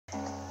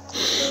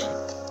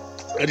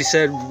Like I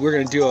said, we're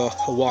going to do a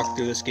walk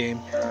through this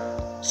game.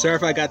 Sorry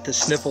if I got the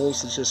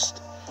sniffles, it's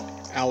just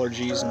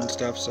allergies and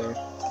stuff, so.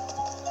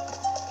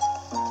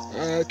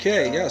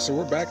 Okay, yeah, so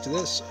we're back to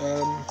this.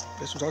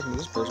 Guess we're talking to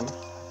this person.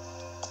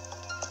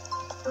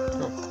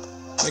 Oh,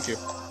 thank you.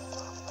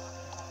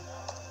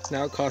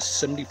 Now it costs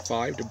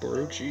 75 to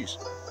borrow. Jeez.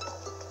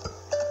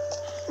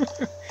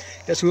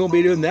 Guess we won't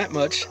be doing that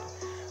much.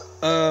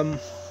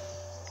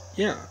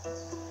 Yeah.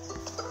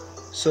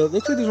 So it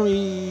looks like there's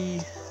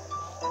only...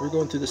 We're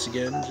going through this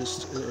again,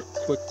 just a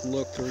quick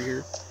look through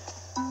here.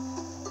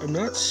 I'm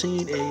not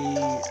seeing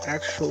a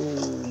actual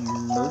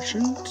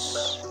merchant.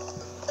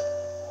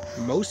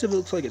 Most of it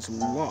looks like it's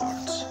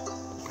locked.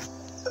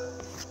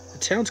 The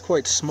town's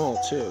quite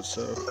small too,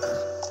 so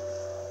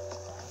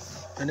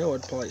I know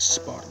I'd probably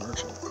spot a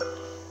merchant.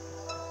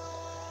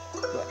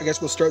 But I guess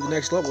we'll start the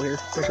next level here.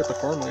 Finish up the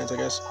farmlands, I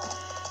guess.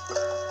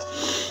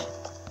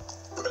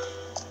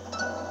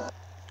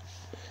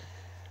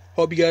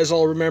 Hope you guys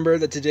all remember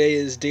that today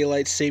is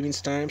daylight savings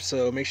time,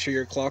 so make sure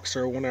your clocks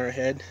are 1 hour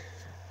ahead.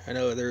 I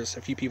know there's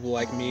a few people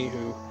like me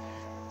who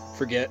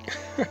forget.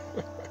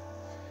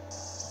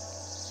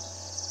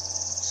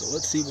 So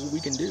let's see what we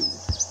can do.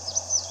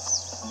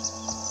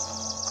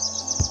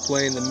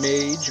 Playing the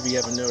mage, if you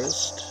haven't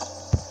noticed.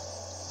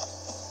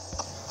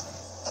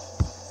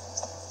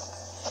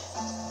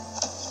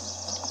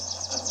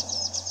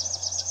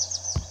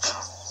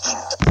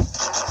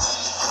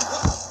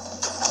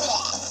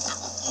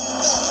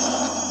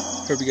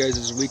 Hope you guys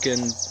this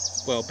weekend,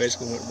 well,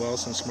 basically went well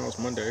since tomorrow's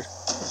Monday.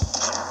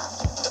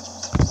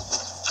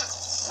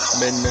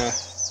 I've been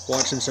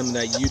watching some of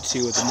that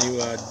YouTube with the new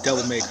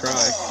Devil May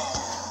Cry.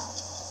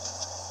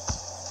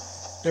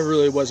 Never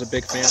really was a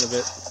big fan of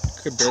it.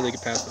 Could barely get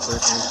past the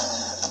first one.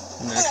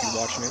 I'm actually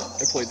watching it.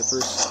 I played the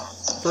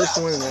first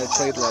one, and then I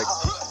played like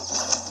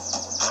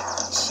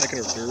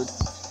second or third.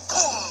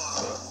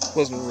 But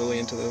wasn't really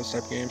into those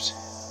type of games.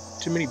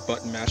 Too many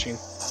button mashing.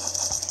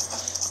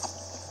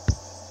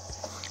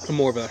 I'm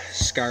more of a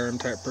Skyrim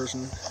type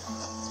person.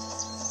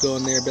 Go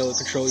in there, be able to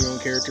control your own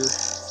character.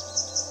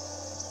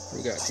 What do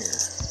we got here?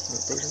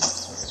 Another potion?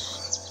 Nice.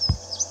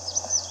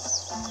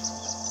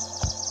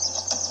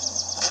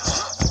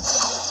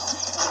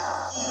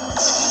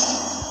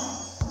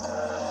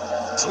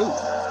 Oh,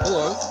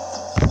 hello.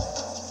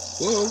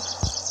 Whoa.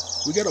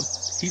 We got a...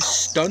 He's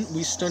stunned.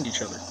 We stunned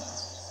each other.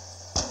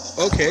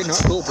 Okay,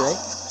 not cool, bro.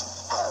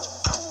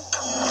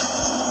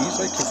 He's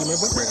like kicking my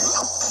butt right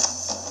now.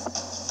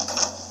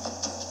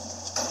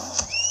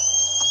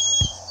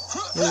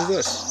 What is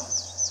this?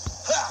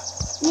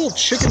 A little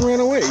chicken ran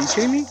away. Are you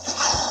kidding me?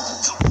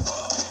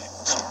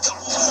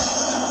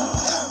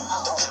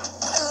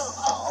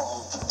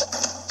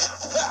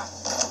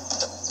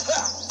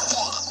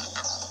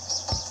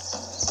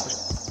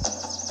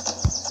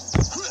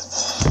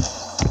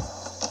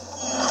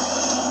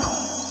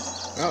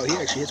 Oh, he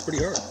actually hits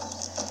pretty hard.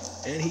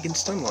 And he can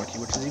stun lock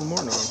you, which is even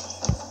more annoying.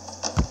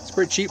 It's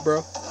pretty cheap,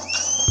 bro.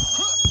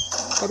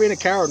 Stop being a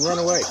coward and run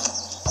away.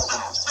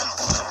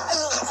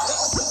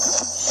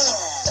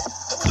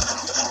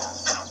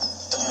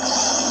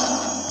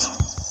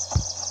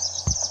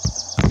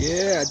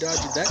 Yeah, I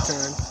dodged it that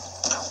time.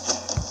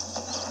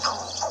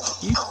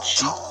 You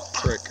cheap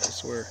prick, I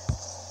swear.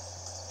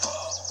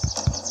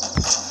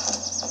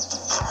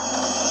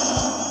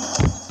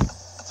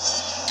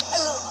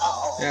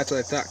 Yeah, that's what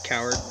I thought,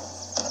 coward.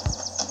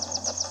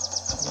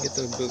 Let me get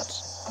those boots.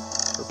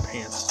 Or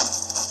pants.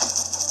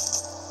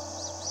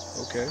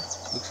 Okay.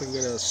 Looks like we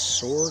got a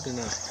sword and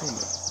a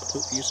helmet.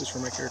 Completely useless for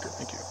my character.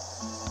 Thank you.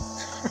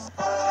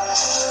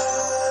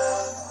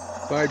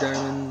 5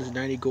 diamonds,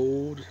 90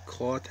 gold,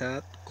 cloth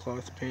hat,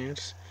 cloth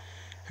pants,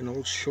 and an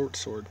old short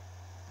sword.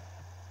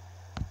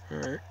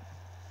 Alright.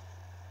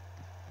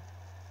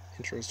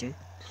 Interesting.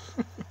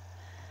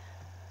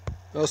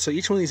 Oh, so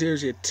each one of these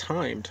areas get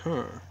timed,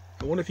 huh?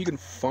 I wonder if you can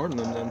farm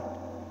them then.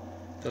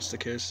 If that's the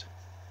case.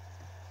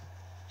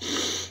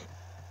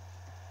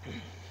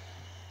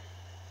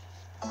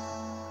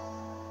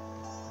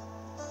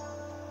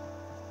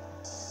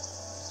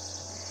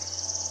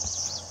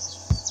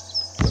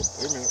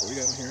 Wait a minute, what we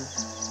got in here?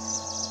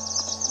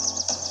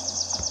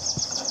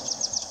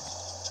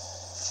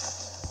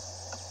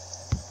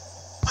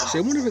 See,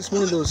 I wonder if it's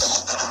one of those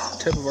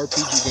type of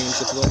RPG games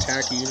that will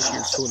attack you if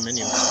you're still a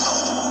menu.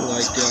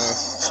 Like,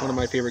 one of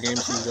my favorite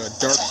games is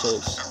Dark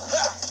Souls.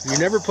 If you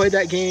never played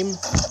that game,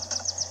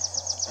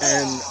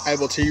 and I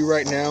will tell you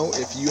right now,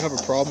 if you have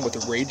a problem with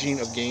the raging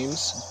of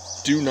games,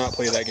 do not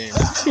play that game.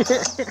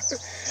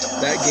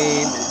 That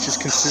game is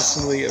just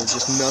consistently of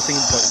just nothing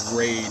but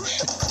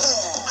rage.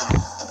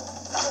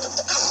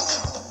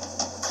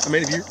 I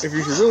mean, if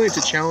you're really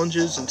into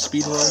challenges and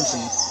speedruns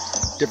and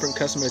different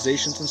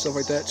customizations and stuff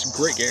like that, it's a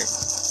great game.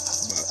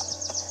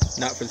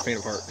 But not for the faint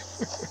of heart.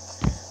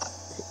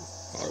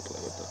 Autoplay,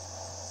 what the...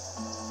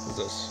 What's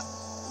this?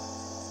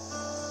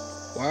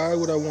 Why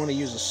would I want to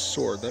use a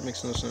sword? That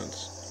makes no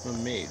sense. I'm a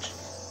mage.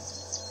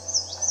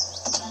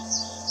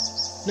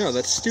 No,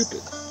 that's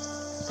stupid.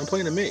 I'm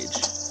playing a mage.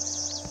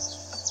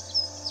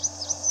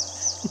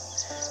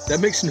 That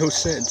makes no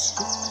sense.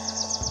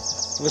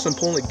 Unless I'm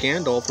pulling a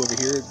Gandalf over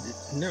here,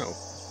 no.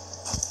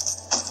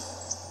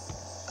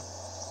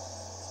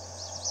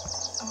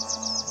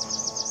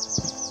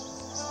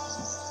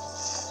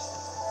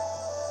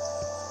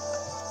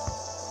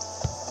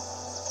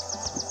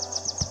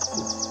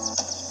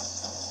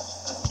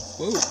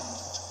 Whoa.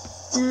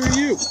 Who are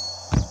you?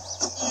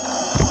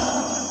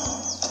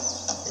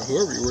 Or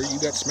whoever you were, you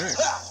got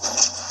smacked.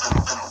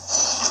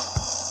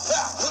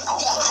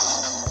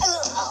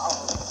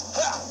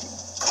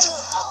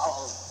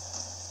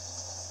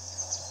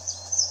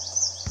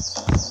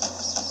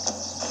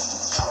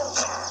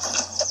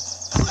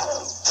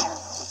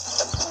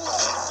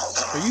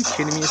 Are you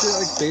kidding me? Is it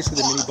like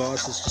basically the mini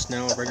boss is just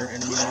now a regular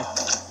enemy now?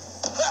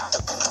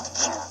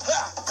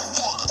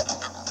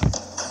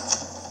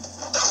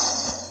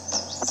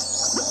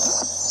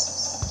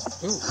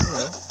 Oh,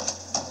 hello.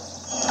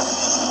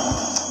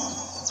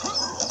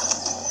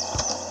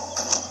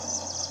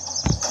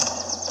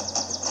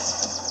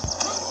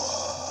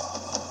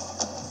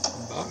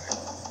 Bye.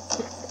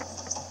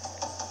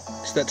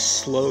 It's that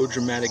slow,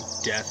 dramatic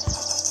death.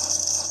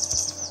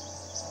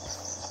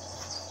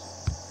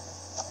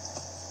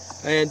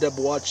 I end up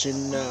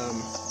watching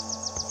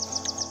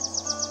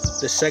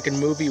the second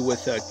movie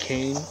with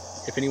Kane.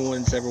 If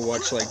anyone's ever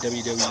watched like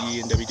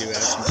WWE and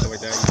WWF and stuff like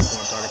that, you know what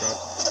I'm talking about.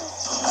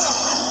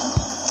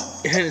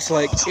 And it's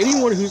like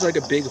anyone who's like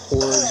a big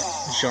horror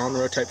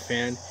genre type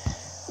fan,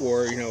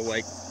 or you know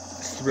like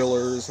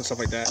thrillers and stuff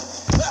like that,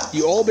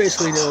 you all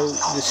basically know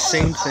the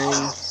same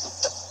thing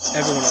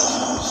everyone else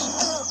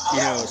knows.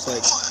 You know, it's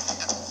like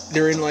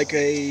they're in like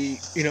a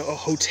a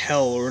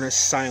hotel or an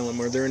asylum,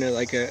 or they're in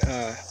a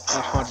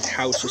haunted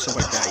house or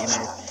something like that. You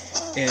know,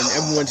 and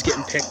everyone's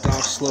getting picked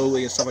off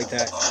slowly and stuff like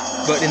that.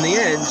 But in the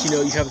end, you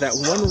know, you have that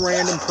one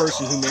random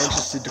person who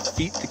manages to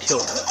defeat the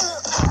killer.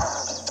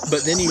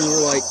 But then you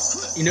were like,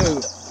 you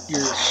know,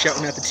 you're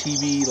shouting at the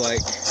TV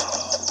like,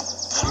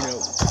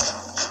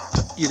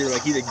 you know,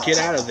 either get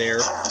out of there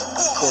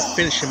or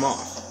finish him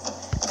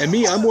off. And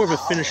me, I'm more of a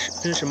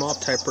finish him off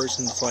type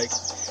person. It's like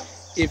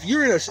if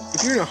you're in a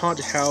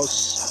haunted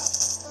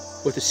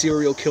house with a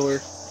serial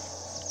killer,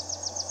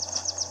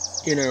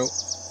 you know,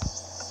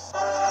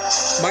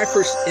 my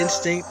first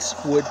instinct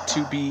would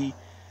to be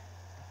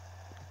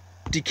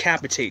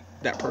decapitate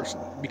that person,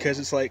 because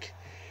it's like,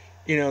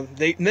 you know,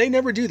 they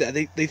never do that.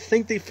 They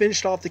think they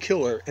finished off the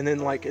killer, and then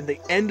like at the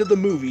end of the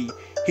movie,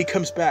 he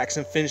comes back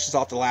and finishes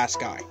off the last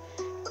guy.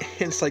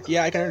 And it's like,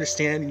 yeah, I can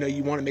understand, you know,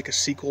 you want to make a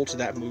sequel to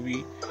that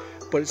movie,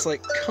 but it's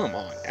like, come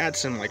on, add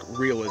some like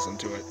realism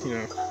to it, you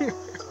know.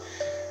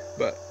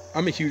 But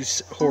I'm a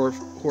huge horror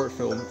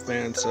film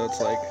fan, so it's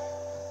like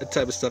that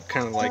type of stuff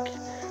kind of like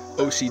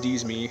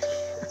OCDs me.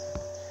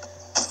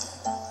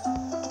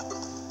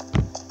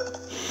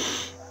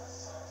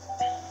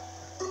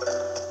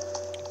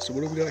 So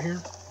what do we got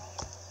here?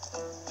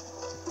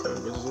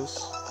 What is this?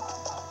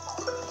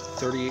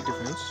 38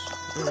 defense.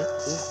 Alright,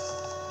 cool.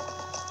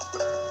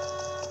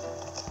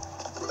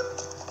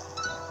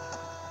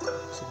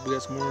 So we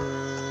got some more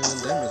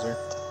damage there.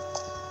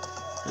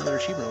 Another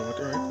achievement unlocked.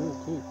 Alright,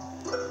 cool.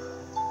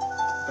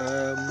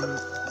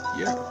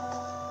 Yeah.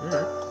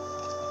 Alright.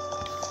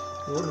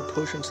 11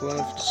 potions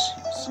left.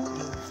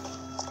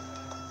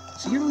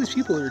 So you have all these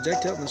people that are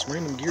decked out in this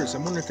random gears.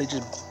 I'm wondering if they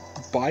just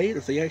buy it, or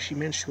if they actually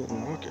manage to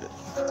unlock it.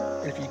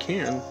 And if you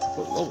can,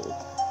 what level?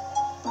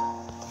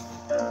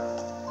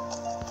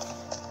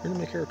 Where did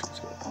my characters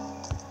go?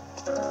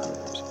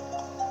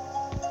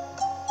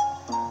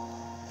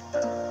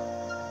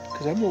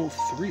 Because I'm level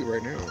 3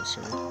 right now,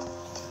 so...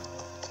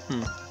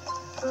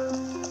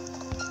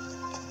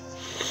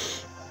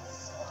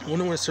 I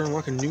wonder when I start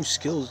unlocking new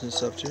skills and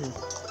stuff, too.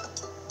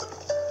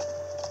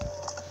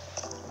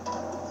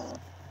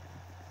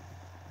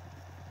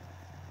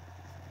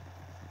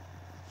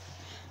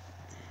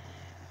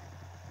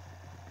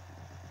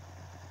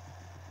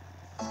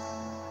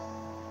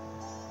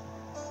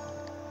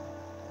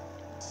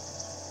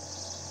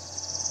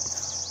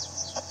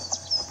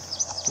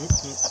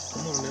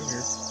 Come on down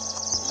here.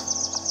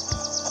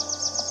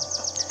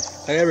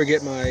 If I ever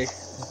get my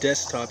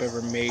desktop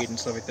ever made and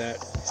stuff like that,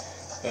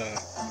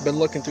 I've been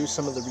looking through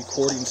some of the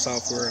recording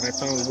software, and I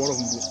found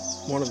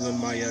one of them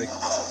my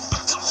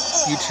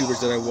YouTubers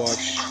that I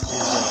watch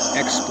is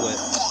XSplit.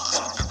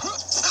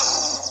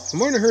 From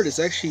what I heard, it's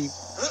actually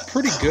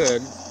pretty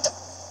good,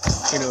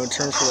 you know, in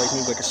terms of like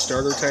maybe like a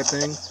starter type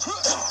thing.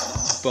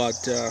 But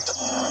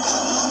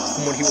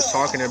from what he was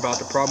talking about,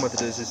 the problem with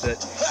it is that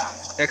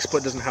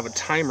XSplit doesn't have a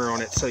timer on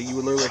it, so you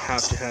would literally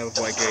have to have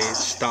like a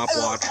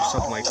stopwatch or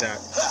something like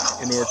that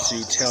in order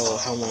to tell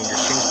how long your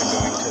stream's been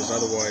going, because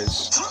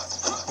otherwise,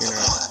 you know,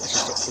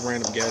 it's just a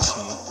random guess.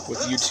 And with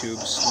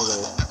YouTube's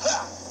little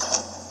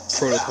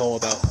protocol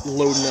about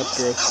loading up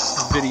the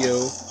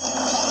video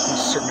in a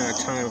certain amount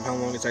of time of how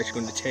long it's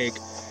actually going to take,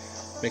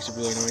 makes it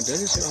really annoying. Did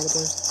I just say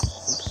autoplay?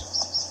 Oops.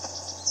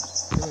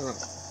 No.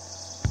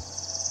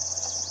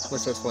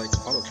 Unless that's like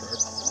auto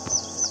charge.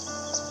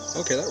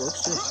 Okay, that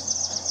works too.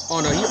 Oh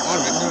no, you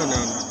automatic.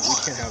 No. We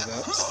can't have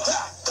that.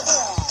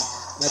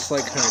 That's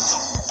like kind of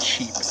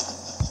cheap.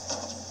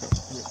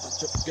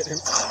 Get him.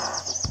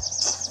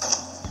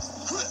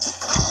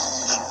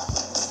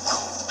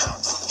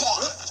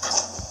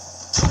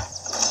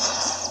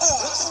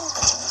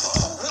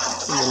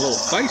 We're a little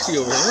feisty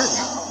over here, aren't we?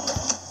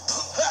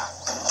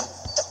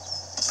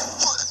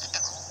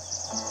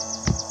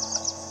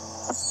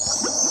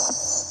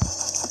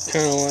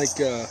 Kind of like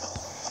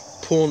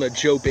pulling a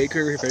Joe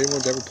Baker. If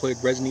anyone's ever played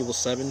Resident Evil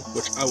 7,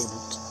 which I would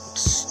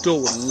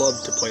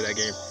love to play that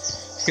game.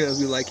 You know,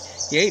 be like,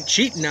 you ain't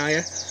cheating, are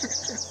ya?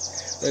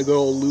 Like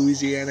old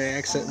Louisiana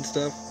accent and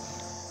stuff.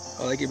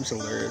 Oh, that game's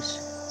hilarious.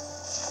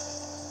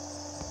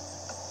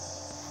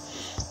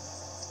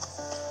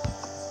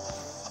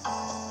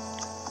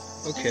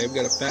 Okay, I've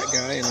got a fat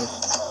guy and a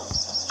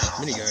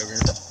mini guy over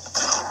here.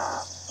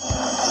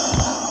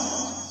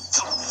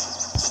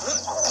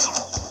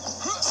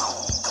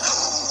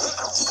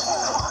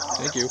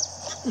 Thank you.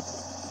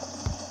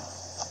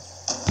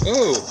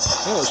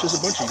 Oh, it's just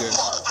a bunch of you guys.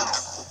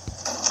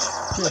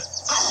 Huh.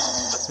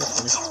 That's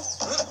funny.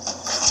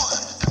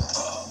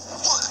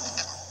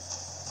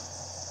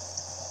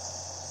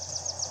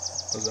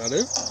 Was that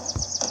it?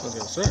 I was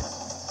gonna say.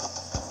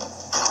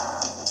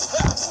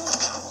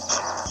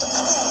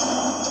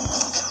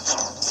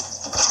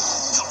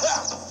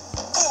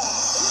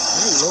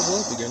 Hey, level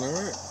up again,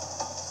 alright.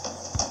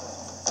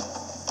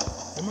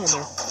 Come on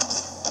now.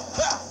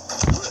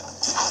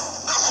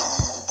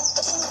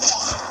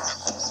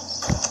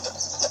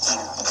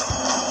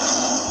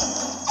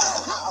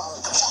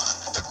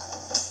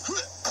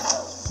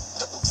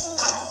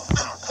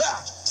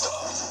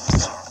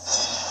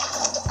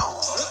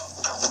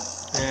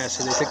 Yeah,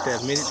 so they took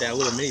that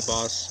little mini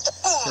boss,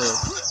 or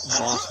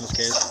boss in this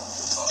case,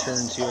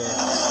 turned to a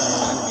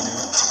normal enemy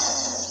now.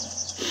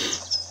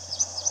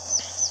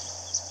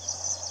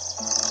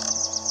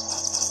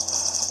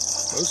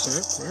 Oh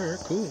snap, alright,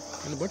 cool.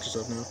 Got a bunch of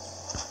stuff now.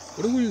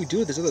 What do we do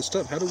with this other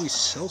stuff? How do we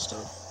sell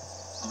stuff?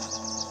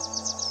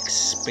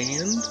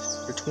 Expand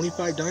for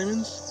 25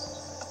 diamonds?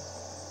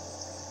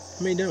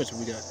 How many diamonds have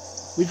we got?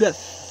 We've got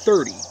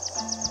 30.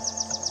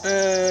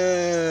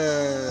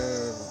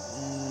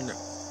 No.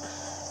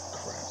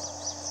 Crap.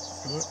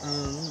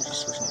 Let me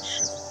just switch this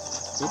shit.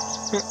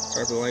 Oops.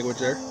 Sorry for the language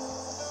there.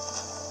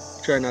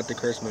 Try not to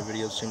curse my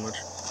videos too much.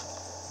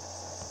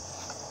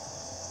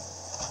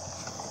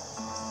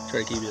 Try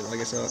to keep it, like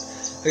I said,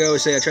 like I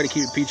always say, I try to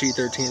keep it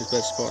PG-13 as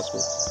best as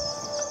possible.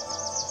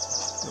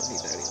 Don't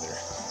need that either.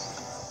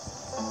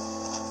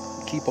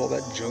 Keep all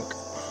that junk.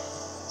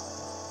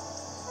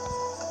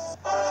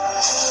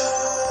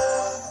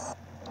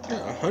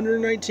 Yeah,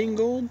 119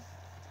 gold?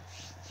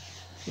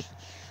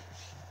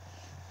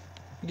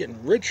 I'm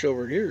getting rich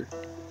over here.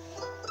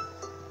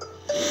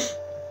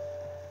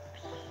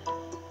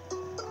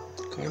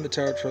 Climb the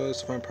tower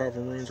trellis to find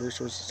powerful runes,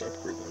 resources to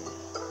upgrade them.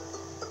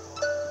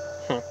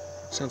 Huh.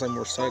 Sounds like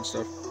more side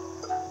stuff.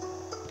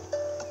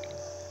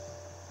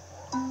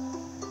 So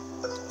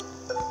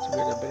we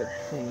got a better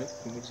helmet.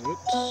 What is it?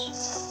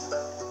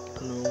 I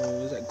don't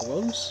know. Is that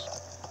gloves?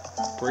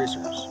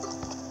 Bracers.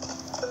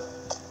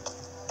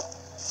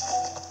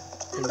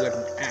 And we got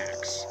an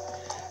axe.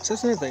 So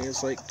that's another thing.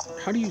 It's like,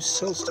 how do you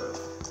sell stuff?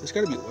 It's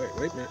got to be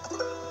right, man.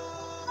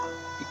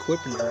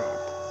 Equip and drop.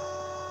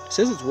 It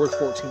says it's worth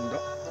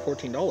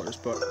 $14,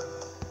 but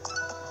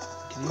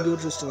can you go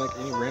just to like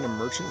any random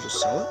merchant and just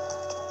sell it?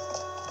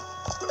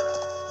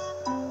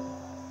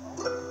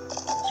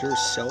 Is there a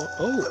sell?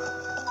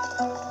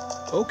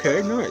 Oh,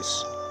 okay,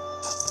 nice.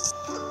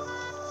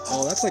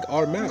 Oh, that's like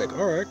automatic.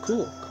 All right,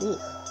 cool.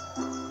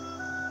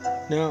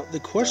 Now the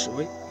question.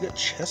 Wait, we got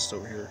chests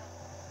over here.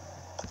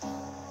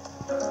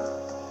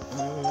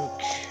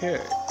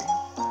 Okay.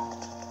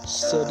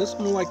 So it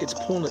doesn't look like it's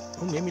pulling it.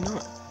 Oh, maybe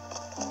not.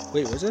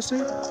 Wait, what does that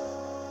say?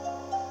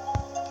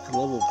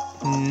 Level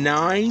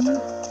 9?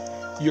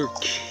 You're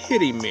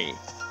kidding me.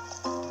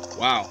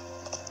 Wow.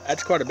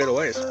 That's quite a bit of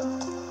ways.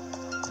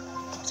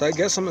 So I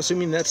guess I'm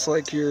assuming that's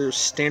like your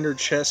standard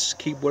chest,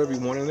 keep whatever you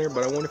want in there,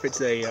 but I wonder if it's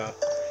a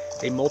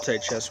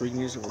multi-chest where you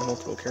can use it with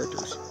multiple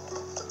characters.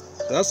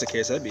 If that's the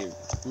case, that'd be a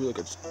really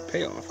good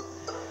payoff.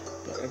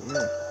 But I don't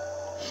know.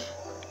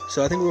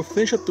 So I think we'll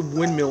finish up the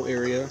windmill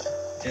area,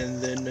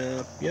 and then,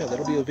 yeah,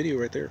 that'll be a video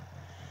right there.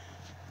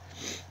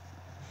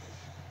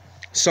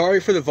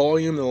 Sorry for the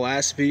volume in the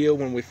last video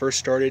when we first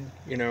started.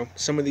 You know,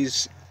 some of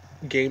these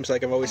games,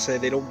 like I've always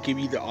said, they don't give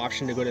you the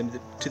option to go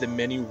to the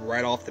menu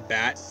right off the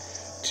bat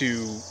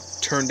to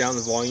turn down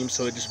the volume,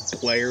 so it just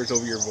blares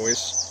over your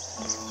voice,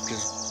 which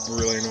is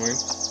really annoying.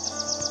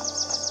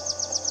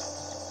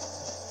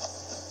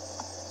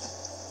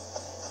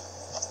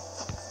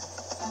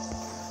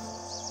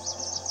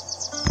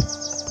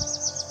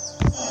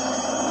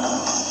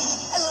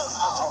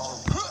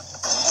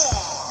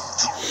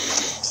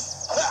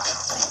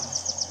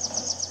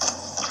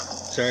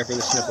 Sorry for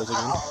the sniffles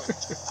again.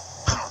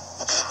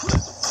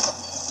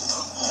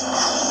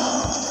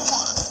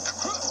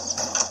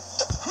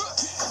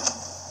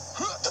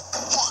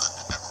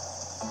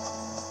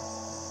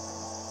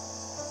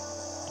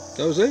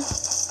 That was it?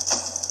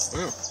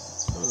 Wow,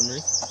 that wasn't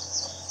many.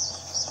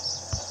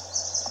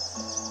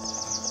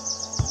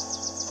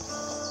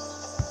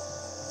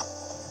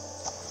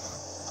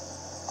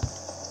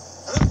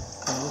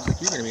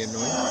 gonna be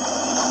annoying.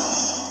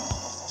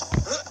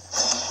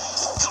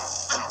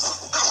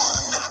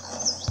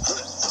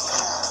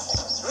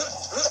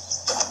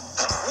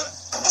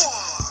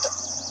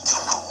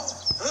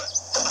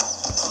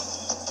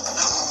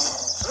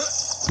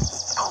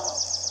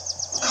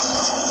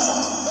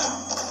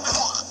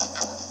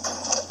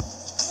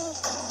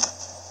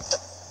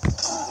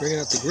 Bringing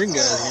out the green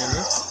guys again,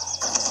 huh?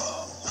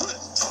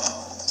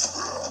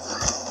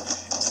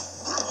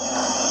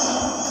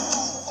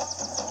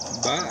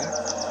 Bye.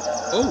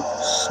 Oh,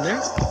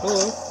 snap.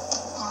 Hello.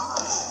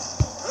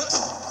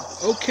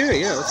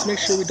 Okay, yeah, let's make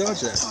sure we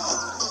dodge that.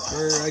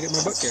 Or I get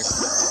my butt kicked.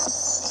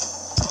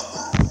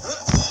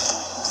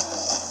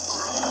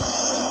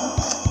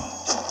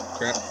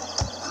 Crap.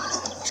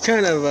 It's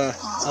kind of a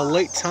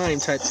late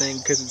time type thing,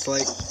 because it's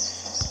like,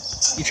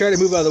 you try to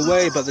move out of the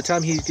way, but by the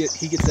time he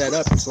gets that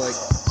up, it's like,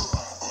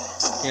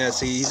 yeah,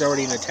 see, he's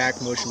already in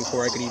attack motion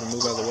before I could even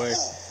move out of the way.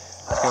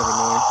 It's kind of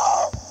annoying.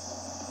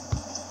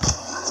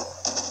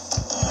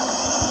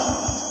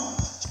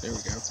 There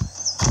we go.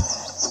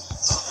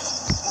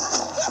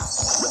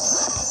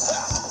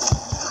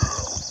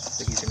 I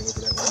think he's gonna go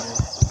for that one again.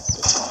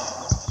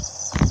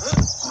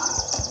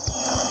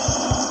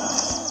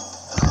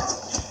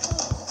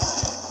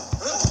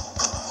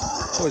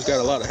 Oh, he's got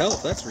a lot of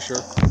health, that's for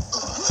sure.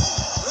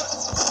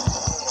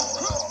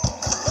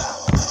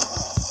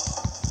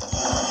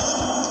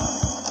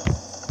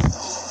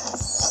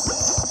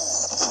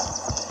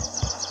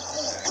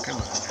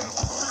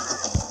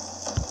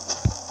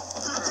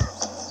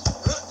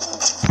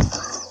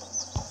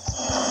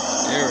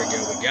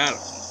 Got him.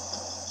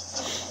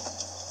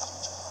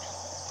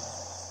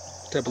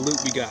 What type of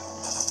loot we got?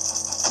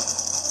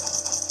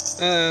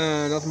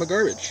 Nothing but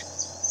garbage.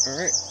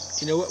 Alright.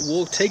 You know what?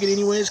 We'll take it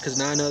anyways, because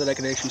now I know that I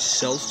can actually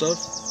sell stuff.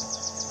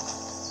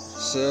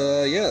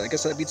 So, yeah, I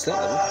guess that beats that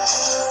level.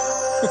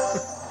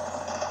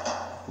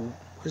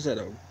 What is that?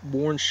 A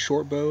worn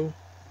short bow?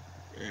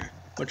 Yeah,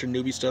 bunch of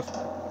newbie stuff.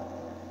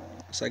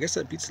 So I guess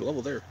that beats the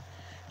level there.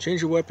 Change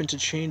your weapon to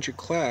change your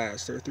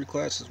class. There are 3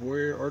 classes: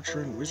 Warrior,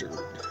 Archer, and Wizard.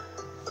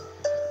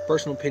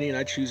 Personal opinion,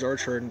 I choose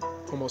Archer in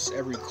almost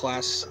every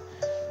class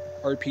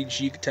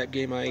RPG type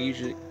game I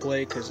usually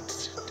play, because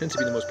it tends to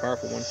be the most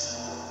powerful one.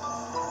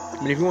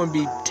 I mean, if you want to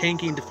be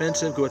tanky and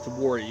defensive, go with the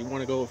Warrior. You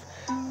want to go with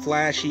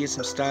flashy and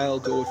some style,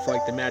 go with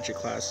like the Magic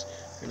class.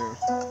 You know,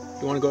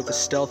 you want to go with the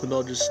stealth and be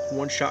able to just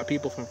one-shot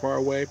people from far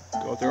away,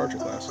 go with the Archer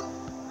class.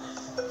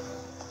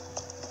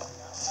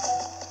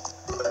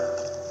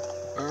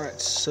 Alright,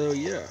 so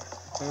yeah.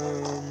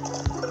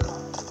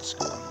 Let's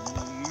go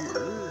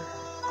here.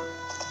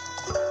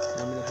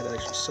 Now we know how to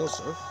actually sell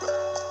stuff.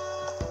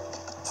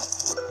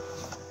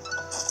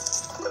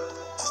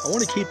 I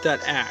want to keep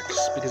that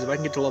axe, because if I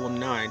can get to level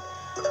 9,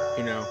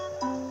 you know,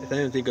 if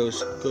anything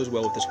goes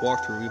well with this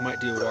walkthrough, we might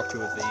do a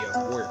walkthrough with the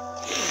Warrior.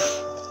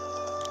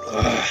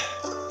 I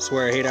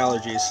swear I hate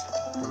allergies.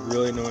 They're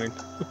really annoying.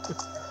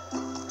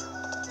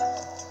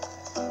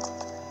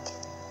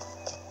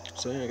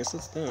 So yeah, I guess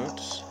that's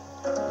that.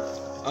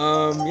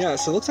 Yeah,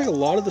 so it looks like a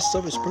lot of the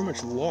stuff is pretty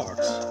much locked.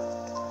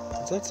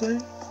 What's that say?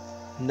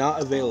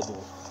 Not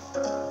available.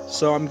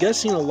 So I'm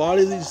guessing a lot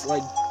of these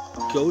like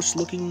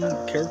ghost-looking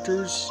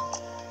characters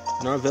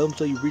are not available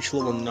until you reach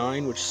level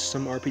 9, which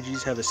some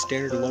RPGs have a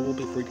standard level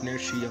before you can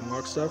actually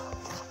unlock stuff.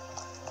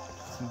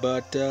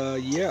 But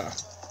yeah.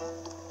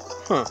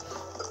 Huh.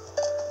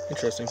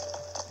 Interesting.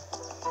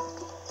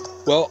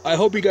 Well, I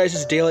hope you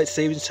guys' daylight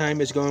savings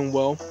time is going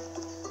well.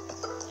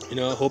 You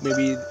know, I hope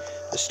maybe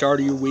the start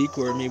of your week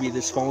or maybe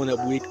this following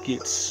up week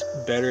gets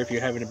better if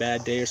you're having a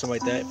bad day or something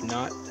like that. If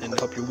not, then I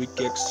hope your week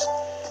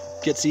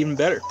gets even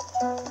better.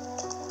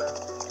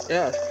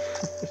 Yeah.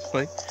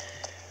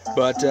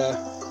 But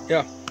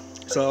yeah.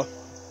 So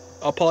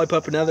I'll probably put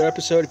up another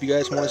episode. If you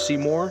guys want to see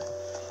more,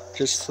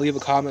 just leave a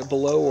comment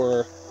below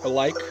or a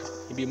like.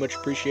 It'd be much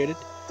appreciated.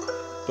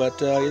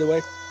 But either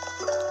way,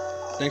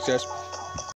 thanks guys.